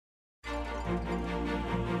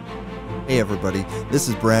Hey everybody, this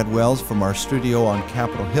is Brad Wells from our studio on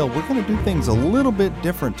Capitol Hill. We're going to do things a little bit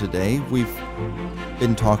different today. We've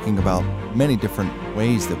been talking about many different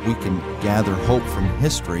ways that we can gather hope from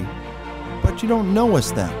history, but you don't know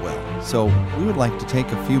us that well. So we would like to take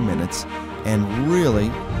a few minutes and really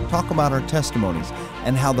talk about our testimonies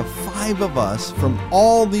and how the five of us from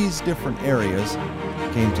all these different areas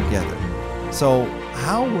came together. So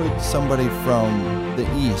how would somebody from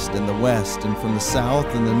the East and the West and from the South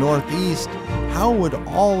and the Northeast, how would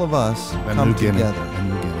all of us come together? And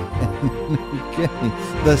New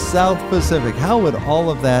Guinea, the South Pacific, how would all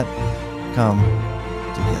of that come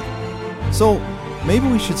together? So maybe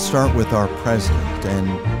we should start with our president. And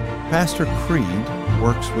Pastor Creed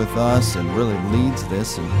works with us and really leads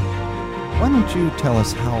this. And why don't you tell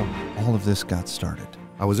us how all of this got started?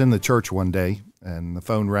 I was in the church one day, and the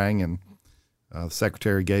phone rang, and the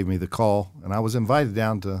secretary gave me the call, and I was invited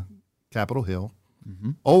down to Capitol Hill,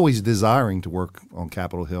 always desiring to work on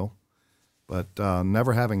Capitol Hill, but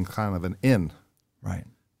never having kind of an in. Right.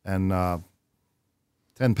 And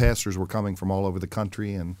 10 pastors were coming from all over the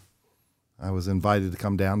country, and I was invited to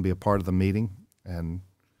come down and be a part of the meeting, and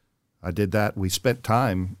I did that. We spent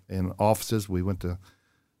time in offices. We went to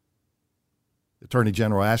Attorney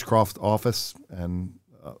General Ashcroft's office, and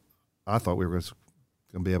I thought we were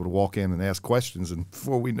going to be able to walk in and ask questions, and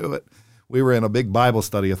before we knew it, we were in a big Bible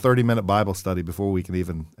study, a 30-minute Bible study, before we could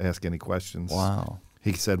even ask any questions. Wow.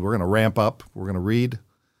 He said, we're going to ramp up, we're going to read,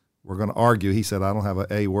 we're going to argue. He said, I don't have an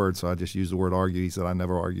A word, so I just use the word argue. He said, I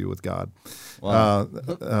never argue with God. Wow.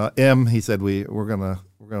 He said, we're going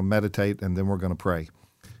to meditate, and then we're going to pray.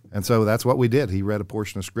 And so that's what we did. He read a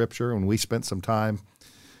portion of Scripture, and we spent some time.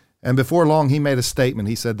 And before long, he made a statement.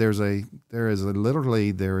 He said, there's a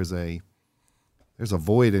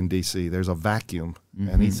void in D.C. There's a vacuum.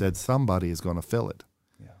 And he said, somebody is going to fill it.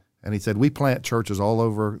 Yeah. And he said, we plant churches all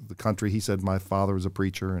over the country. He said, my father was a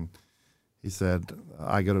preacher. And he said,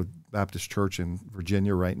 I go to Baptist Church in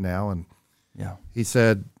Virginia right now. And he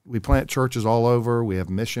said, we plant churches all over. We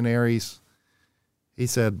have missionaries. He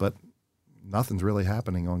said, but nothing's really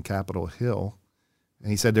happening on Capitol Hill. And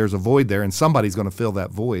he said, there's a void there, and somebody's going to fill that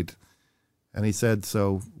void. And he said,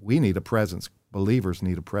 so we need a presence. Believers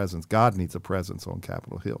need a presence. God needs a presence on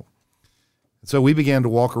Capitol Hill. And so we began to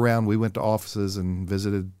walk around. We went to offices and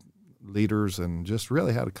visited leaders and just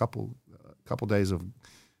really had a couple days of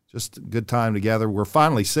just good time together. We're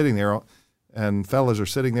finally sitting there, and fellas are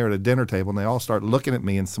sitting there at a dinner table, and they all start looking at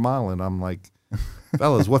me and smiling. I'm like,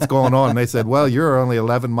 fellas, what's going on? And they said, well, you're only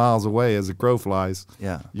 11 miles away as the crow flies.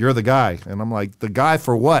 Yeah. You're the guy. And I'm like, the guy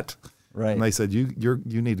for what? Right. And they said, you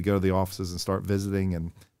need to go to the offices and start visiting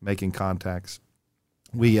and making contacts.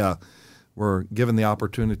 We were given the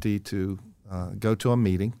opportunity to go to a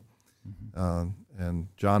meeting, and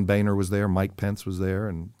John Boehner was there, Mike Pence was there,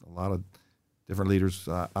 and a lot of different leaders.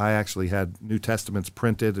 I actually had New Testaments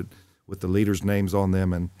printed with the leaders' names on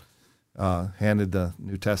them, and handed the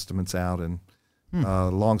New Testaments out. And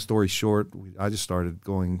long story short, I just started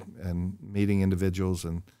going and meeting individuals,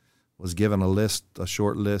 and was given a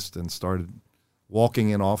short list, and started walking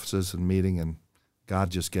in offices and meeting, and God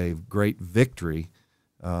just gave great victory,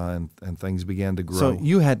 and things began to grow. So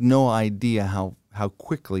you had no idea how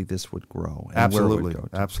quickly this would grow. And Absolutely, where it would go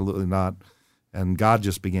to. Absolutely not. And God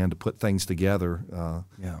just began to put things together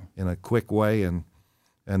in a quick way, and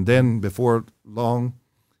then before long,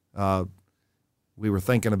 we were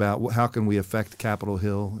thinking about how can we affect Capitol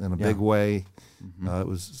Hill in a big way. It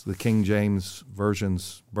was the King James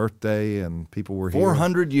Version's birthday, and people were here.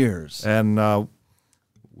 400 years. And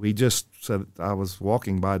we just said, I was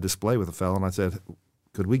walking by a display with a fellow, and I said,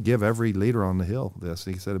 could we give every leader on the Hill this?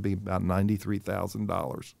 He said it'd be about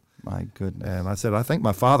 $93,000. My goodness. And I said, I think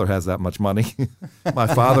my father has that much money. My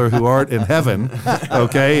Father who art in heaven.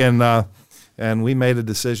 Okay, and we made a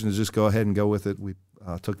decision to just go ahead and go with it. We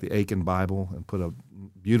took the Aiken Bible and put a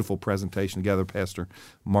beautiful presentation together. Pastor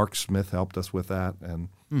Mark Smith helped us with that, and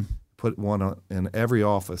put one in every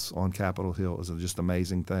office on Capitol Hill. It was just an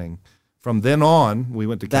amazing thing. From then on, we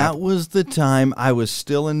went to That was the time I was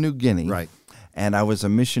still in New Guinea. Right. And I was a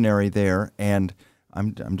missionary there, and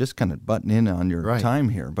I'm just kind of butting in on your time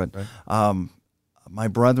here. But my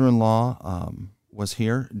brother-in-law was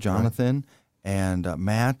here, Jonathan, and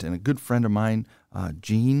Matt, and a good friend of mine,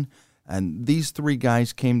 Gene. And these three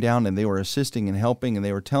guys came down, and they were assisting and helping, and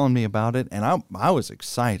they were telling me about it, and I was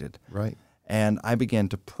excited. Right. And I began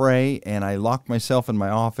to pray, and I locked myself in my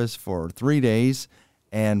office for 3 days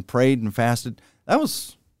and prayed and fasted. That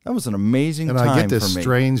was an amazing time for me. And I get this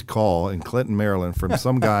strange call in Clinton, Maryland from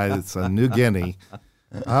some guy that's in New Guinea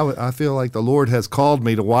I feel like the Lord has called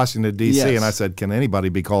me to Washington, D.C., Yes. and I said, can anybody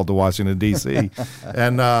be called to Washington, D.C.?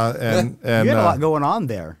 and You had a lot going on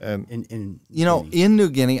there. and- in In New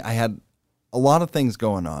Guinea, I had a lot of things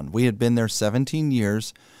going on. We had been there 17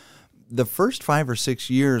 years. The first 5 or 6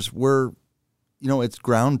 years were, it's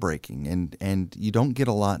groundbreaking, and you don't get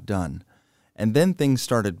a lot done. And then things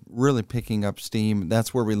started really picking up steam.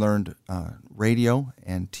 That's where we learned radio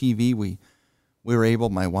and TV. We were able,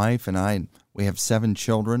 my wife and I, we have 7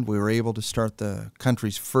 children. We were able to start the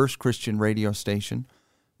country's first Christian radio station.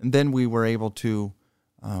 And then we were able to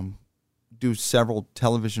do several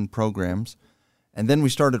television programs. And then we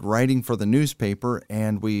started writing for the newspaper,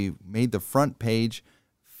 and we made the front page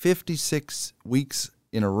 56 weeks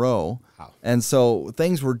in a row. Wow. And so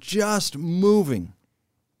things were just moving.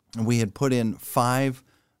 And we had put in 5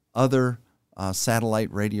 other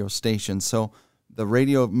satellite radio stations. So the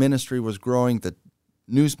radio ministry was growing, the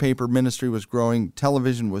newspaper ministry was growing,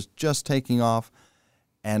 television was just taking off,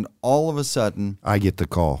 and all of a sudden... I get the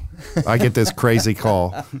call. I get this crazy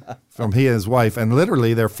call from he and his wife, and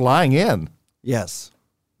literally they're flying in. Yes,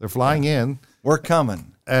 They're flying in, we're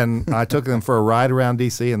coming. and I took them for a ride around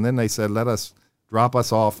D.C., and then they said, drop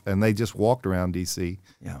us off, and they just walked around D.C.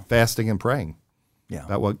 Yeah. fasting and praying. Yeah.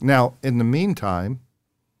 Now, in the meantime,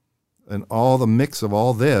 and all the mix of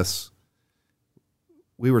all this,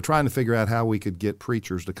 we were trying to figure out how we could get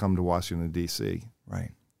preachers to come to Washington, D.C.,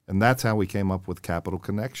 Right. and that's how we came up with Capital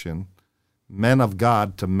Connection, men of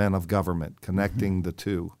God to men of government, connecting the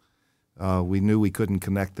two. We knew we couldn't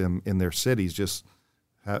connect them in their cities,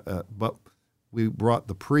 but we brought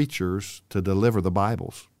the preachers to deliver the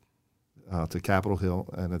Bibles to Capitol Hill,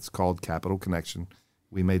 and it's called Capital Connection.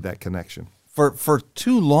 We made that connection. For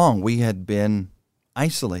too long, we had been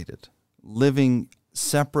isolated, living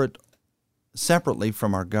separately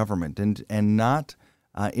from our government, and not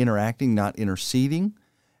interacting, not interceding.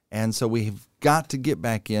 And so we've got to get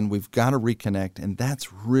back in. We've got to reconnect, and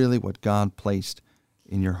that's really what God placed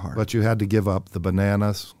in your heart. But you had to give up the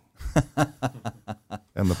bananas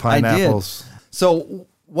and the pineapples. So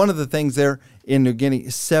one of the things there in New Guinea,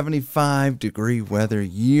 75-degree weather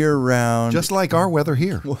year-round. Just like our weather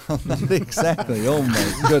here. Not exactly. Oh,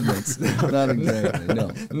 my goodness. Not exactly,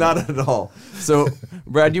 no. Not at all. So,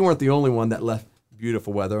 Brad, you weren't the only one that left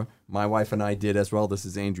beautiful weather. My wife and I did as well. This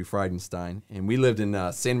is Andrew Friedenstein. And we lived in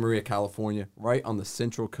Santa Maria, California, right on the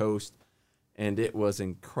Central Coast. And it was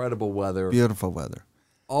incredible weather Beautiful weather.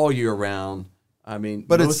 all year round. I mean,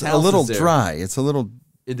 But most it's a little houses there- dry. It's a little,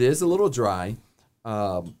 It is a little dry,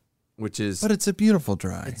 which is but it's a beautiful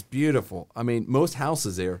dry. it's beautiful. I mean, most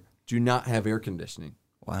houses there do not have air conditioning.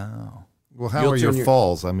 Wow. Well, how You'll are your turn your-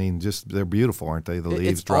 falls? I mean, they're beautiful, aren't they? The It's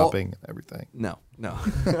leaves all- dropping and everything. No.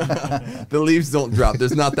 The leaves don't drop.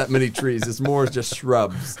 There's not that many trees. It's more just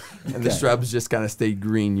shrubs. And the shrubs just kind of stay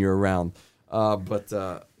green year round. But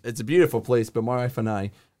it's a beautiful place. But my wife and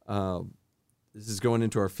I, this is going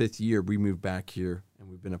into our 5th year. We moved back here, and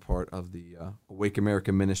we've been a part of the Awake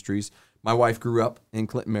America Ministries. My wife grew up in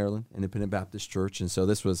Clinton, Maryland, Independent Baptist Church. And so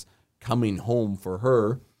this was coming home for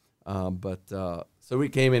her. So we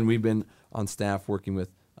came in. We've been on staff working with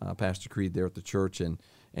Pastor Creed there at the church and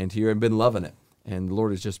here, and been loving it. And the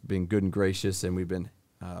Lord has just been good and gracious, and we've been,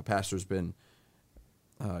 Pastor's been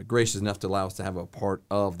gracious enough to allow us to have a part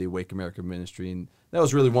of the Awake America Ministry. And that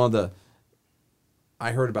was really one of the,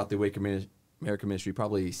 I heard about the Awake America Ministry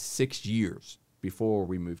probably 6 years before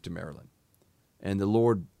we moved to Maryland. And the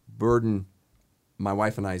Lord burdened my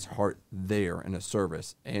wife and I's heart there in a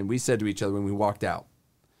service. And we said to each other when we walked out,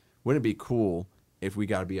 wouldn't it be cool if we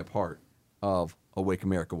got to be a part of Awake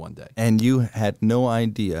America one day? And you had no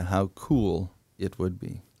idea how cool it would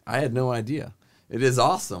be. I had no idea. It is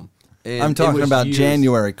awesome. And I'm it talking was about years-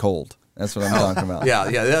 January cold. That's what I'm talking about.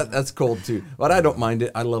 Yeah, that's cold too. But I don't mind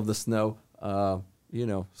it. I love the snow.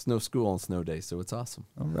 Snow school on snow days, so it's awesome.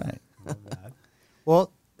 All right.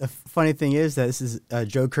 Well, the funny thing is that this is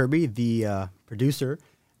Joe Kirby, the producer.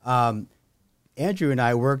 Andrew and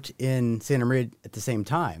I worked in Santa Maria at the same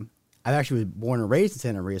time. I actually was born and raised in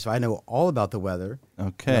Santa Maria, so I know all about the weather.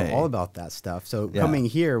 Okay. Know all about that stuff. So Yeah. coming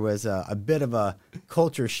here was a bit of a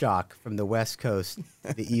culture shock from the West Coast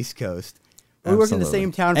to the East Coast. We worked in the Absolutely.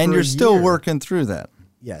 same town And for you're a still year. working through that.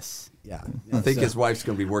 Yes. Yeah. I think So- his wife's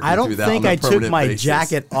going to be working I don't through that think on a I took permanent my basis.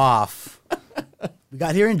 jacket off. We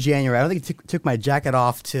got here in January. I don't think I took my jacket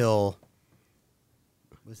off till,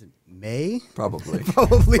 was it May? Probably.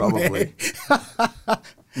 Probably. Probably.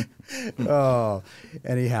 Oh,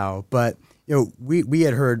 anyhow, but we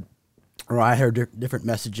had heard, or I heard different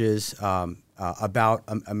messages about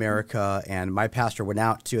America, and my pastor went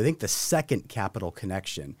out to, I think, the second Capital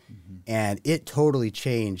Connection, and it totally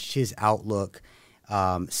changed his outlook.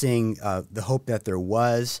 seeing the hope that there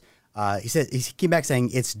was. He came back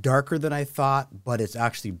saying, it's darker than I thought, but it's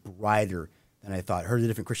actually brighter than I thought. Heard the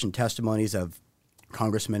different Christian testimonies of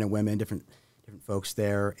congressmen and women, different folks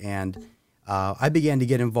there. And I began to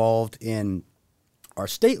get involved in our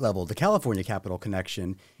state level, the California Capital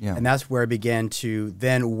Connection. Yeah. And that's where I began to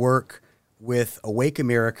then work with Awake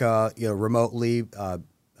America, remotely,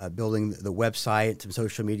 building the website, some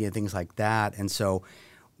social media and things like that. And so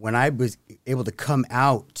when I was able to come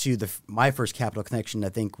out to my first Capital Connection, I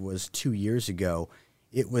think was 2 years ago,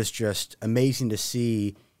 it was just amazing to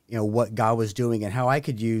see, what God was doing and how I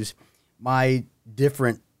could use my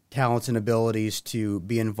different talents and abilities to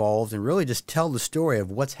be involved and really just tell the story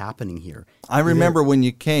of what's happening here. I remember when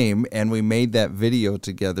you came and we made that video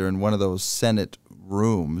together in one of those Senate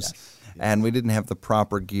rooms. Yes. And we didn't have the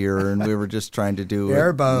proper gear, and we were just trying to do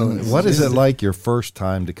bare bones. What is it like your first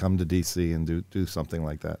time to come to D.C. and do something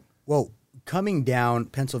like that? Well, coming down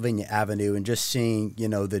Pennsylvania Avenue and just seeing,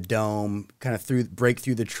 the dome kind of break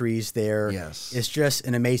through the trees there. Yes. It's just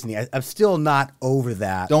an amazing thing. I'm still not over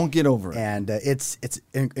that. Don't get over it. And it's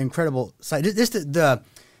an incredible sight. Just the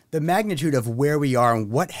magnitude of where we are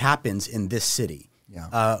and what happens in this city.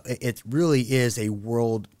 Yeah. It really is a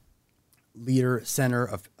world leader, center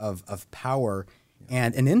of power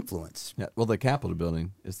and an influence. Yeah, well, the Capitol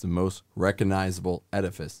building is the most recognizable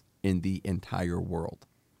edifice in the entire world.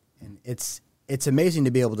 And it's amazing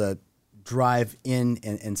to be able to drive in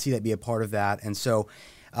and see that, be a part of that. And so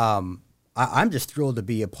I'm just thrilled to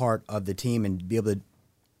be a part of the team and be able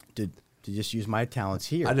to just use my talents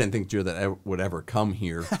here. I didn't think Joe that would ever come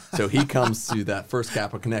here. So he comes to that first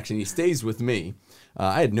Capital Connection. He stays with me.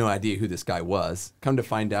 I had no idea who this guy was. Come to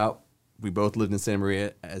find out, we both lived in Santa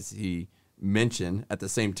Maria, as he mentioned, at the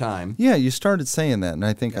same time. Yeah, you started saying that, and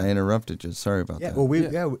I think I interrupted you. Sorry about that.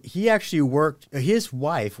 Well, he actually worked. His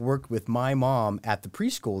wife worked with my mom at the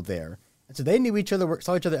preschool there, and so they knew each other,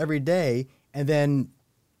 saw each other every day. And then,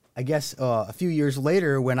 I guess a few years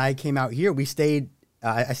later, when I came out here, we stayed.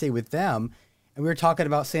 I stayed with them, and we were talking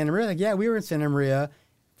about Santa Maria. Like, yeah, we were in Santa Maria.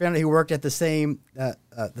 Found out he worked at the same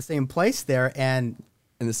place there, and.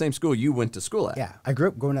 In the same school you went to school at. Yeah, I grew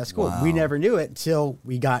up going to school. Wow. We never knew it until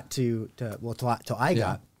we got till I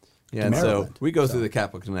got Yeah, to and so Maryland. we go through the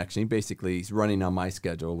Capital Connection. He's running on my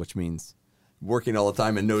schedule, which means working all the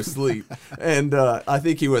time and no sleep. And I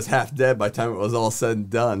think he was half dead by the time it was all said and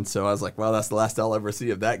done. So I was like, well, that's the last I'll ever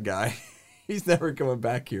see of that guy. He's never coming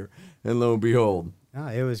back here. And lo and behold. Oh,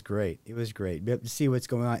 it was great. It was great. But to see what's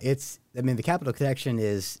going on. The Capital Connection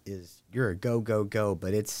is you're a go,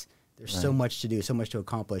 but there's so much to do, so much to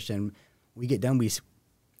accomplish. And we get done, we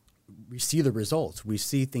see the results. We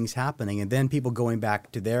see things happening. And then people going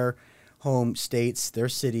back to their home states, their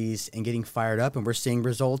cities, and getting fired up. And we're seeing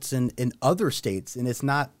results in other states. And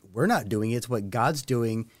we're not doing it. It's what God's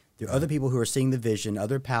doing. There are other people who are seeing the vision,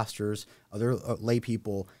 other pastors, other lay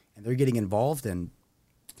people, and they're getting involved, and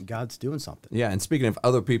God's doing something. Yeah, and speaking of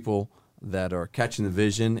other people that are catching the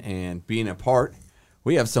vision and being a part,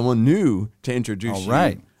 we have someone new to introduce you. All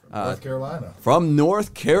right. North Carolina. From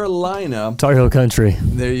North Carolina. Tar Heel country.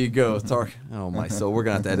 There you go. Oh, my soul. We're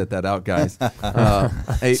going to have to edit that out, guys.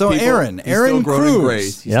 Hey, So, people, Aaron he's still grown in Cruz.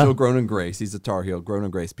 grace. He's Yeah. still grown in grace. He's a Tar Heel, grown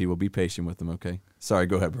in grace. People, be patient with him, okay? Sorry,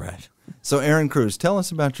 go ahead, Brad. So, Aaron Cruz, tell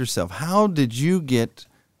us about yourself. How did you get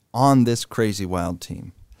on this crazy wild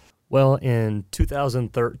team? Well, in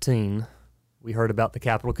 2013, we heard about the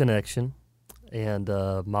Capital Connection, and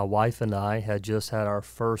my wife and I had just had our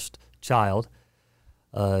first child.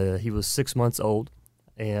 He was 6 months old,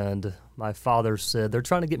 and my father said, they're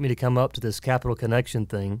trying to get me to come up to this Capital Connection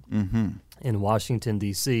thing in Washington,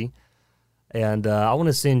 D.C., and I want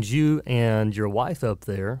to send you and your wife up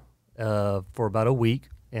there for about a week,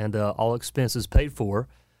 and all expenses paid for.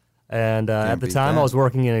 And at the beat time, that. I was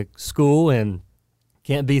working in a school, and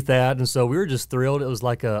can't beat that. And so we were just thrilled. It was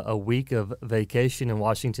like a week of vacation in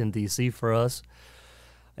Washington, D.C. for us.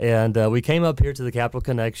 And we came up here to the Capital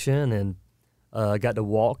Connection and got to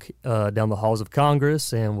walk down the halls of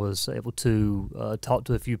Congress and was able to talk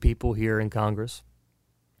to a few people here in Congress.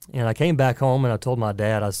 And I came back home and I told my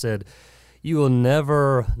dad, I said, you will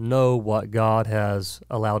never know what God has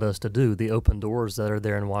allowed us to do, the open doors that are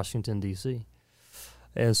there in Washington, D.C.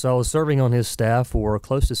 And so I was serving on his staff for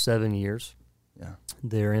close to 7 years. Yeah.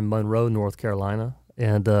 There in Monroe, North Carolina,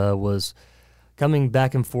 and was coming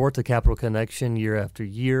back and forth to Capital Connection year after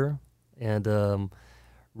year, and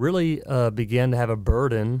really began to have a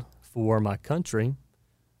burden for my country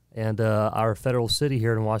and our federal city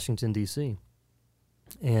here in Washington, D.C.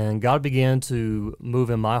 And God began to move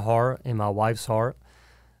in my heart and my wife's heart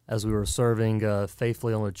as we were serving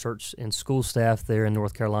faithfully on the church and school staff there in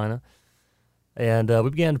North Carolina And we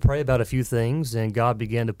began to pray about a few things, and God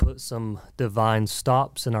began to put some divine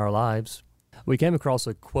stops in our lives. We came across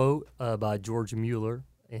a quote by George Mueller,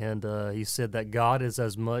 and he said that God is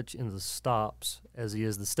as much in the stops as he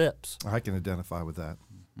is the steps. I can identify with that.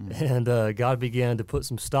 And God began to put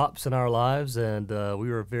some stops in our lives, and we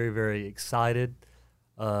were very, very excited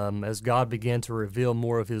as God began to reveal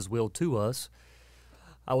more of his will to us.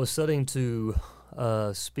 I was studying to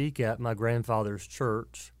speak at my grandfather's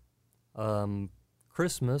church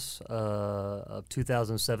Christmas of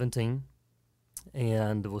 2017,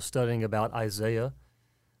 and was studying about Isaiah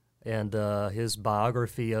and his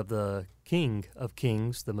biography of the King of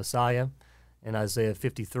Kings, the Messiah, in Isaiah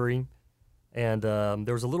 53. And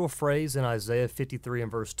there was a little phrase in Isaiah 53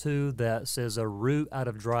 and verse 2 that says, a root out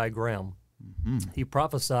of dry ground. Mm-hmm. He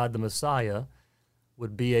prophesied the Messiah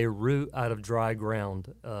would be a root out of dry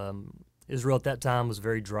ground. Israel at that time was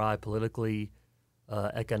very dry politically,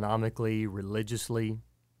 economically, religiously.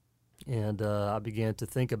 And I began to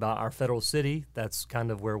think about our federal city. That's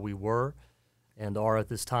kind of where we were and are at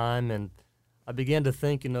this time. And I began to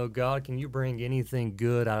think, God, can you bring anything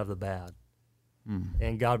good out of the bad?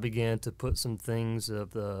 And God began to put some things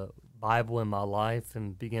of the Bible in my life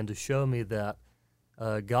and began to show me that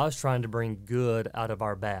God's trying to bring good out of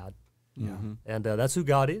our bad. Yeah. And that's who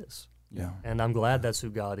God is. Yeah. And I'm glad that's who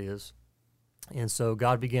God is. And so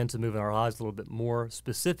God began to move in our lives a little bit more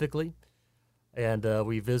specifically. And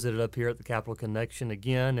we visited up here at the Capitol Connection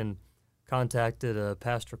again and contacted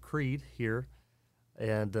Pastor Creed here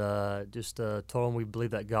and just told him we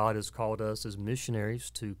believe that God has called us as missionaries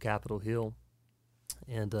to Capitol Hill.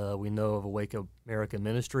 And we know of Awake America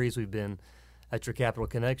Ministries. We've been at your Capitol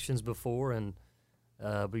Connections before and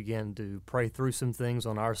began to pray through some things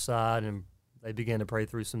on our side, and they began to pray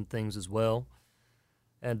through some things as well.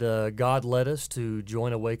 And God led us to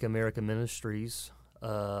join Awake America Ministries.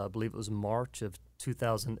 I believe it was March of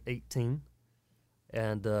 2018.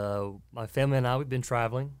 And my family and I, we've been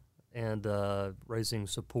traveling and raising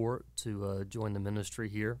support to join the ministry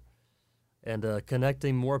here and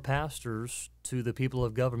connecting more pastors to the people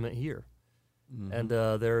of government here. Mm-hmm. And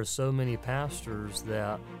there are so many pastors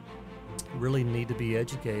that really need to be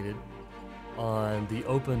educated on the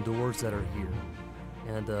open doors that are here.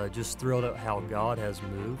 And just thrilled at how God has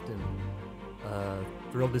moved and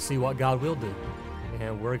thrilled to see what God will do.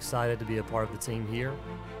 And we're excited to be a part of the team here.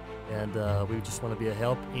 And we just want to be a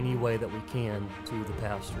help any way that we can to the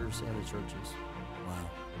pastors and the churches. Wow.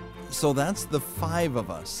 So that's the 5 of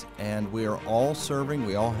us, and we are all serving.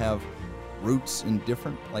 We all have roots in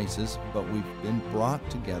different places, but we've been brought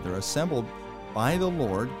together, assembled by the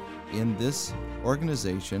Lord in this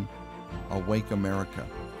organization, Awake America.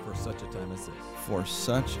 For such a time as this. For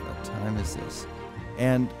such a time as this.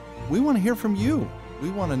 And we want to hear from you. We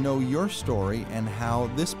want to know your story and how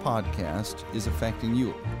this podcast is affecting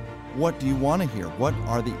you. What do you want to hear? What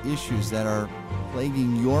are the issues that are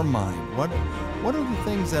plaguing your mind? What are the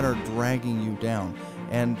things that are dragging you down?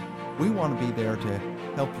 And we want to be there to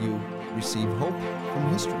help you receive hope from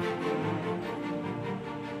history.